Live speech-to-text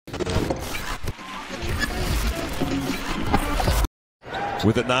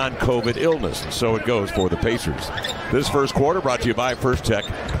with a non-COVID illness. So it goes for the Pacers. This first quarter brought to you by First Tech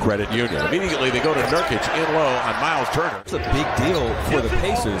Credit Union. Immediately they go to Nurkic in low on Miles Turner. It's a big deal for the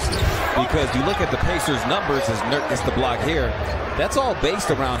Pacers because you look at the Pacers' numbers as Nurk gets the block here. That's all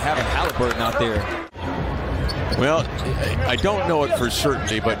based around having Halliburton out there. Well, I don't know it for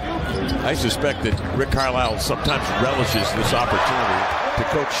certainty, but I suspect that Rick Carlisle sometimes relishes this opportunity to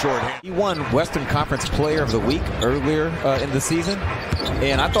coach shorthand. He won Western Conference Player of the Week earlier in the season,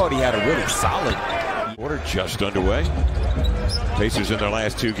 and I thought he had a really solid quarter just underway. Pacers in their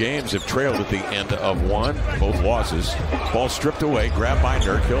last two games have trailed at the end of one, both losses. Ball stripped away, grabbed by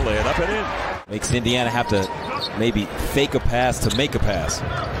Nurk. He'll lay it up and in. Makes Indiana have to maybe fake a pass to make a pass.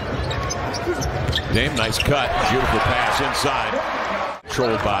 Dame, nice cut. Beautiful pass inside.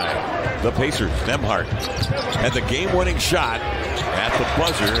 Controlled by the Pacers. Nembhard had the game-winning shot at the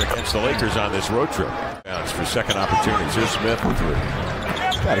buzzer against the Lakers on this road trip. Bounce for second opportunities. Here's Smith with three.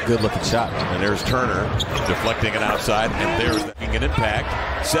 Got a good-looking shot. And there's Turner deflecting it outside, and there's making an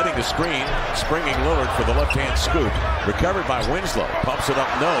impact. Setting the screen, springing Lillard for the left-hand scoop. Recovered by Winslow. Pumps it up,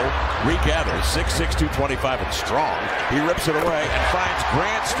 no. Regathers, 6'6", 225, and strong. He rips it away and finds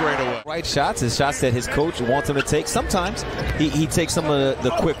Grant straight away. Right shots is shots that his coach wants him to take. Sometimes he takes some of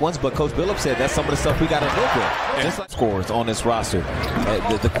the quick ones, but Coach Billups said that's some of the stuff we got to live with. Just like scores on this roster.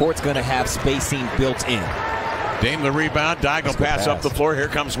 The court's going to have spacing built in. Dame the rebound, diagonal pass up the floor. Here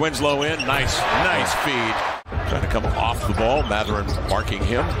comes Winslow in. Nice feed. Trying to come off the ball. Matherin marking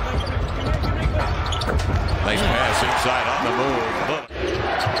him. Nice pass inside on the move.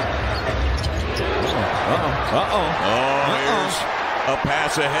 Here's a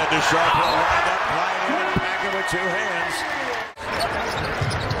pass ahead to Sharp. He'll wind up playing it with two hands.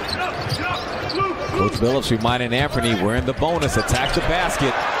 Coach Billups reminding Anthony, we're in the bonus. Attack the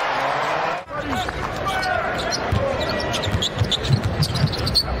basket.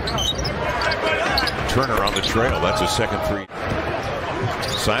 Turner on the trail. That's a second three.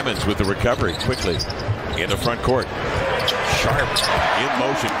 Simons with the recovery quickly in the front court. Sharp in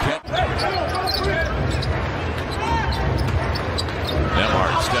motion.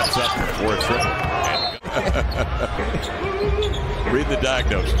 Nembhard steps up for a triple. Read the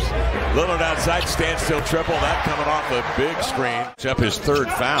diagnosis. Lillard outside, standstill triple. That coming off a big screen. It's up his third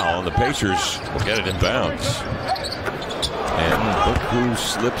foul, and the Pacers will get it in bounds. And look who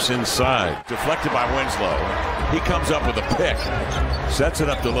slips inside. Deflected by Winslow. He comes up with a pick. Sets it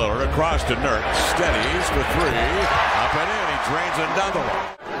up to Lillard. Across to Nurk. Steadies for three. Up and in. He drains another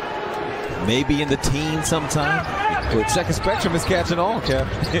one. Maybe in the teens sometime. But Second Spectrum is catching on, Kev.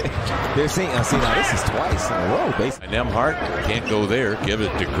 They're seeing, now this is twice in a row, basically. Nembhard can't go there. Give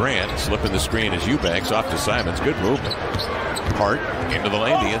it to Grant. Slipping the screen as Eubanks off to Simons. Good movement. Hart into the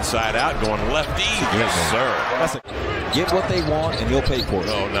lane. The inside out. Going lefty. Yes, sir. That's get what they want, and he'll pay for it.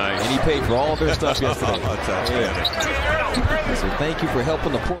 Oh, nice. And he paid for all their stuff yesterday. Yeah. So thank you for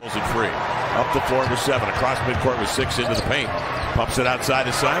helping the Portals at free. Up the floor with 7. Across midcourt with 6 into the paint. Pumps it outside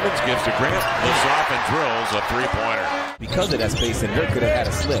to Simons. Gives to Grant. Lifts off and drills a three-pointer. Because of that space, and Nurk could have had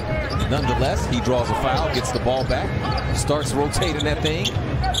a slip. Nonetheless, he draws a foul, gets the ball back, starts rotating that thing.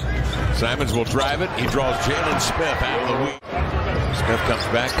 Simons will drive it. He draws Jalen Smith out of the week. Smith comes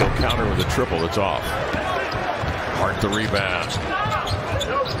back. He'll counter with a triple. It's off. Hart the rebound.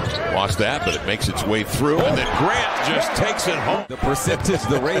 Lost that, but it makes its way through, and then Grant just takes it home. The percentage,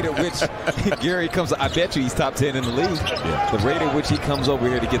 the rate at which Gary comes, I bet you he's top 10 in the league. Yeah. The rate at which he comes over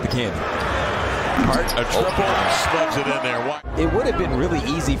here to get the candy. Hart, a triple, slugs it in there. It would have been really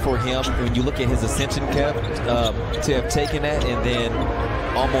easy for him when you look at his ascension, Kev, to have taken that and then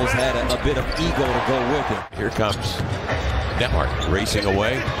almost had a bit of ego to go with it. Here comes Nembhard racing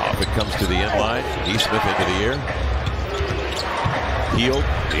away. Off it comes to the end line. Smith into the air. Healed.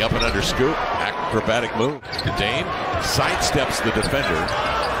 The up and under scoop. Acrobatic move to Dame. Sidesteps the defender.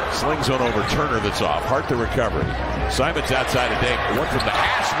 Slings one over Turner that's off. Hart the recovery. Simons outside of Dame. One from the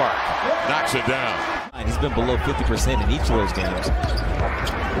hash mark. Knocks it down. He's been below 50% in each of those games.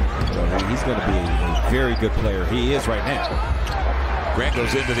 He's going to be a very good player. He is right now. Grant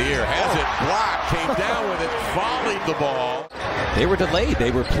goes into the air. Has it blocked. Came down with it. Volleyed the ball. They were delayed.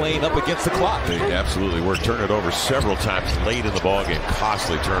 They were playing up against the clock. They absolutely were. Turned it over several times late in the ball game.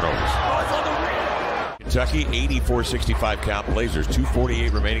 Costly turnovers. Kentucky, 84-65 count. Blazers,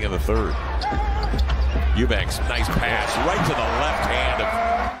 2:48 remaining in the third. Eubanks, nice pass. Right to the left hand of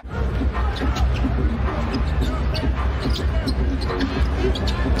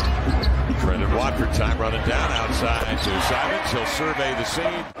Trendon Watford. Time running down outside to Simons. He'll survey the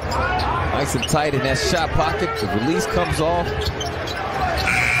scene. Nice and tight in that shot pocket. The release comes off.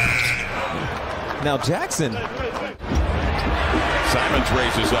 Now Jackson Simons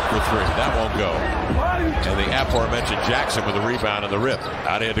raises up for three. That won't go. And the aforementioned Jackson with a rebound and the rip.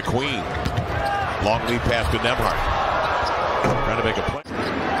 Out ahead to Queen. Long lead pass to Nemhart. Trying to make a play.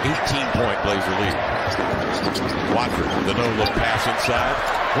 18-point Blazer lead. Watford with a no-look pass inside.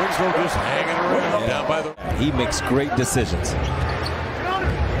 Winslow just hanging around down by the... He makes great decisions.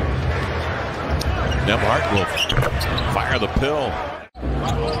 Nemhart will fire the pill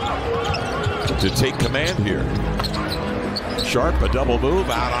to take command here. Sharp, a double move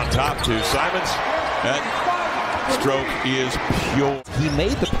out on top to Simons. That stroke is pure. He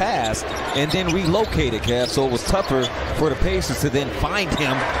made the pass and then relocated, Kev, so it was tougher for the Pacers to then find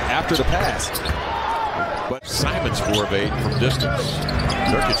him after the pass. But Simons 4 of 8 from distance.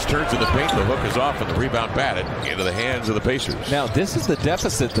 Nurkic turns in the paint, the hook is off, and the rebound batted into the hands of the Pacers. Now, this is the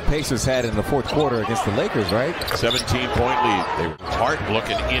deficit the Pacers had in the fourth quarter against the Lakers, right? 17-point lead. They were hard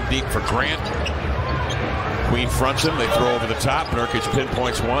looking in deep for Grant. Queen fronts him. They throw over the top. Nurkic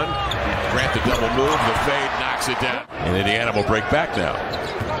pinpoints one. Grant the double move. The fade knocks it down. And Indiana will break back now.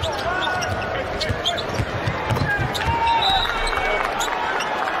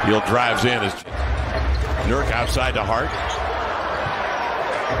 Hill drives in as Nurk outside to Hart.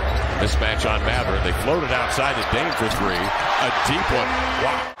 Mismatch on Mather. They float it outside to Dame for three. A deep one.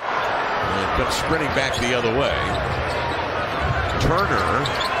 Wow. But sprinting back the other way. Turner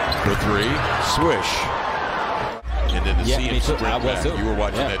for three. Swish. And then the CM sprint back. You were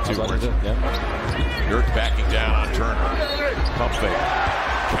watching that too, weren't you? Nurk backing down on Turner. Pump fake.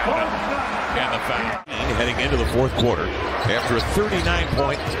 Count it. And the foul. Heading into the fourth quarter after a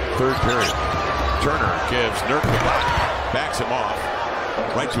 39-point third period. Turner gives Nurk the block. Backs him off.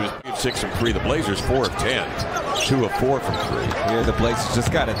 Right to his 6 from 3. The Blazers 4 of 10. 2 of 4 from 3. Here the Blazers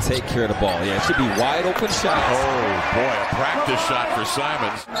just got to take care of the ball. Yeah, it should be wide open shot. Oh boy, a practice shot for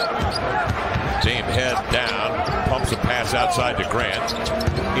Simons. Dame head down, pumps a pass outside to Grant.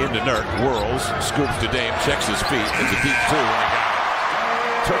 Into Nurk, whirls, scoops to Dame, checks his feet. It's a deep two, and he got it.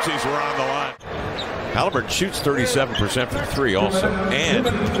 Tootsies were on the line. Halliburton shoots 37% from 3 also. And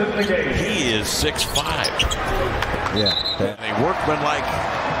he is 6'5". Yeah. In a workmanlike,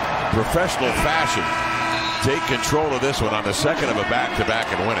 professional fashion, take control of this one on the second of a back-to-back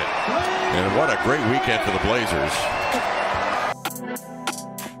and win it. And what a great weekend for the Blazers.